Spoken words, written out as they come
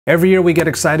Every year we get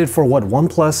excited for what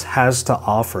OnePlus has to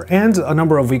offer, and a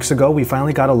number of weeks ago we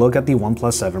finally got a look at the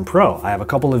OnePlus 7 Pro. I have a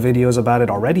couple of videos about it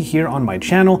already here on my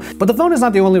channel, but the phone is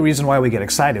not the only reason why we get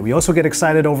excited. We also get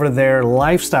excited over their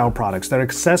lifestyle products, their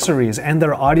accessories, and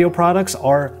their audio products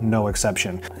are no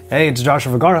exception. Hey, it's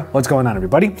Joshua Vergara. What's going on,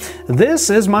 everybody? This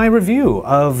is my review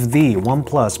of the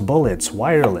OnePlus Bullets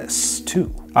Wireless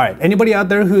 2. Alright, anybody out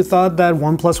there who thought that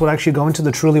OnePlus would actually go into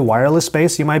the truly wireless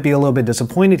space, you might be a little bit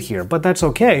disappointed here, but that's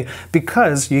okay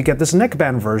because you get this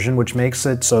neckband version, which makes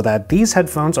it so that these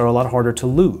headphones are a lot harder to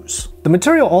lose. The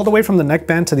material all the way from the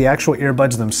neckband to the actual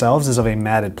earbuds themselves is of a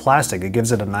matted plastic. It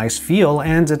gives it a nice feel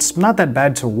and it's not that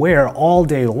bad to wear all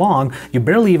day long. You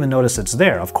barely even notice it's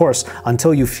there, of course,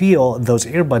 until you feel those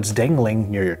earbuds dangling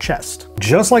near your chest.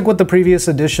 Just like with the previous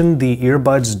edition, the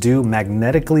earbuds do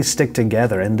magnetically stick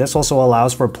together, and this also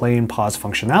allows for play and pause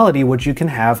functionality, which you can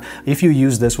have if you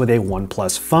use this with a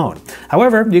OnePlus phone.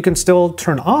 However, you can still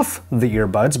turn off the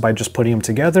earbuds by just putting them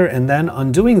together and then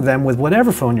undoing them with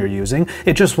whatever phone you're using.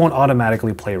 It just won't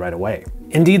automatically play right away.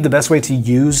 Indeed, the best way to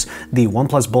use the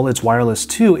OnePlus Bullets Wireless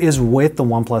 2 is with the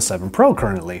OnePlus 7 Pro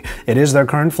currently. It is their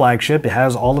current flagship. It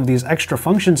has all of these extra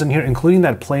functions in here, including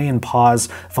that play and pause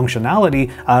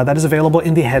functionality that is available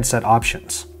in the headset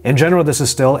options. In general, this is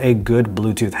still a good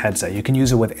Bluetooth headset. You can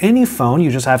use it with any phone. You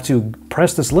just have to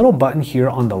press this little button here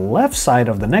on the left side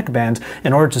of the neckband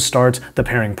in order to start the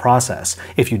pairing process.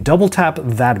 If you double tap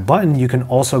that button, you can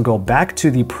also go back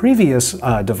to the previous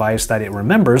device that it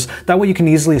remembers. That way you can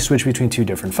easily switch between two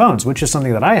different phones, which is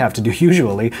something that I have to do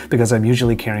usually because I'm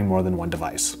usually carrying more than one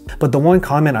device. But the one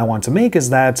comment I want to make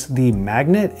is that the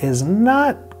magnet is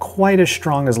not quite as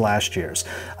strong as last year's.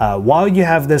 While you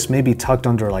have this maybe tucked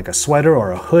under like a sweater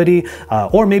or a hoodie,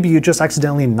 or maybe you just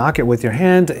accidentally knock it with your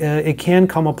hand, it can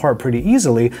come apart pretty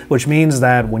easily, which means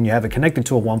that when you have it connected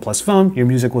to a OnePlus phone, your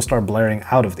music will start blaring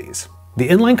out of these. The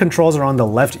inline controls are on the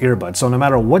left earbud, so no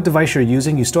matter what device you're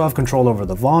using, you still have control over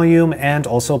the volume and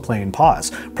also play and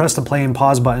pause. Press the play and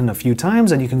pause button a few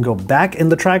times and you can go back in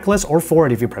the track list or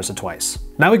forward if you press it twice.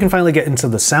 Now we can finally get into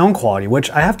the sound quality,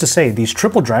 which I have to say, these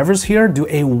triple drivers here do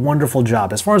a wonderful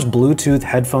job. As far as Bluetooth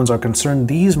headphones are concerned,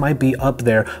 these might be up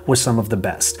there with some of the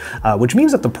best, which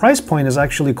means that the price point is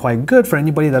actually quite good for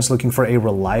anybody that's looking for a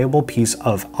reliable piece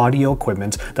of audio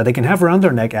equipment that they can have around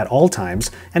their neck at all times,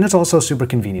 and it's also super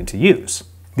convenient to use.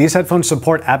 These headphones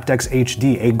support aptX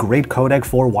HD, a great codec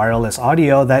for wireless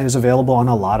audio that is available on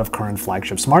a lot of current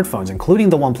flagship smartphones, including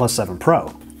the OnePlus 7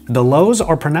 Pro. The lows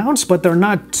are pronounced, but they're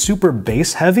not super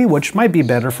bass heavy, which might be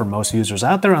better for most users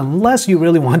out there unless you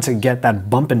really want to get that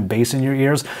bump and bass in your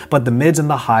ears, but the mids and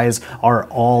the highs are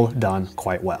all done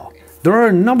quite well. There are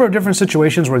a number of different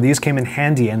situations where these came in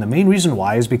handy, and the main reason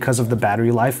why is because of the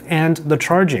battery life and the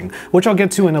charging, which I'll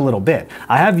get to in a little bit.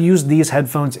 I have used these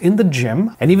headphones in the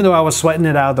gym, and even though I was sweating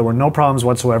it out, there were no problems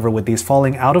whatsoever with these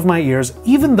falling out of my ears,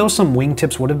 even though some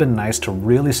wingtips would have been nice to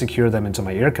really secure them into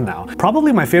my ear canal.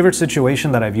 Probably my favorite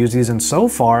situation that I've used these in so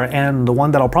far, and the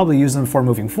one that I'll probably use them for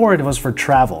moving forward, was for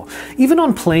travel. Even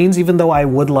on planes, even though I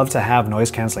would love to have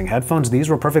noise-canceling headphones, these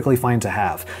were perfectly fine to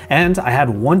have. And I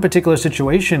had one particular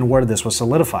situation where this was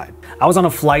solidified. I was on a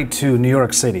flight to New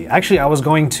York City. Actually, I was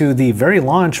going to the very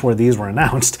launch where these were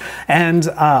announced, and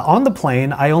on the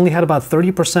plane, I only had about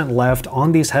 30% left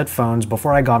on these headphones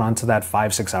before I got onto that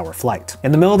 5-6 hour flight.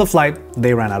 In the middle of the flight,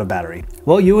 they ran out of battery.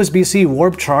 Well, USB-C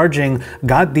warp charging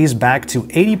got these back to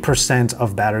 80%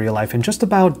 of battery life in just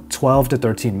about 12 to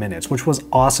 13 minutes, which was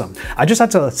awesome. I just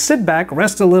had to sit back,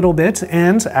 rest a little bit,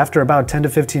 and after about 10 to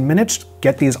 15 minutes,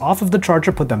 get these off of the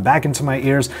charger, put them back into my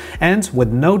ears, and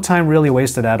with no time really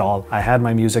wasted at all, I had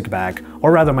my music back,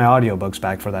 or rather my audiobooks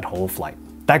back for that whole flight.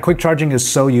 That quick charging is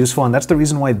so useful, and that's the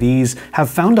reason why these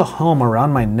have found a home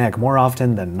around my neck more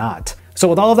often than not. So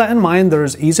with all of that in mind,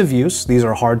 there's ease of use, these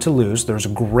are hard to lose, there's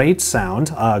great sound,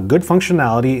 good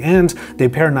functionality, and they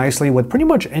pair nicely with pretty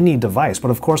much any device, but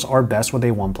of course are best with a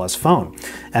OnePlus phone.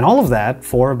 And all of that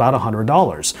for about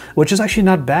 $100, which is actually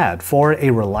not bad for a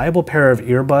reliable pair of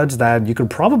earbuds that you could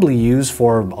probably use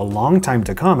for a long time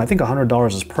to come. I think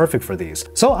 $100 is perfect for these.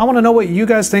 So I want to know what you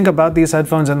guys think about these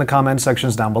headphones in the comment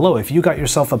sections down below. If you got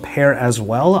yourself a pair as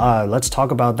well, let's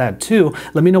talk about that too.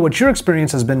 Let me know what your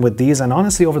experience has been with these, and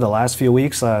honestly over the last few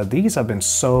weeks, these have been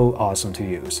so awesome to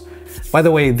use. By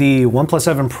the way, the OnePlus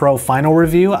 7 Pro final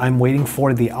review, I'm waiting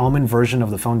for the almond version of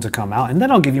the phone to come out, and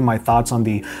then I'll give you my thoughts on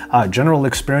the general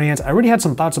experience. I already had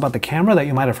some thoughts about the camera that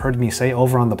you might have heard me say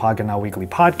over on the Pocket Now Weekly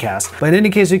podcast. But in any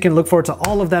case, you can look forward to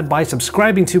all of that by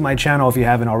subscribing to my channel if you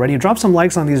haven't already. Drop some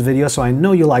likes on these videos so I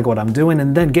know you like what I'm doing,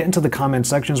 and then get into the comment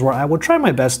sections where I will try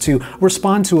my best to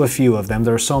respond to a few of them.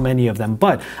 There are so many of them,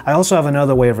 but I also have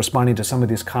another way of responding to some of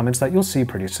these comments that you'll see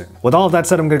pretty soon. With all of that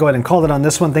said, I'm gonna go ahead and call it on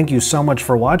this one. Thank you so much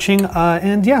for watching,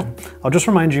 and yeah, I'll just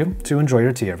remind you to enjoy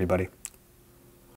your tea, everybody.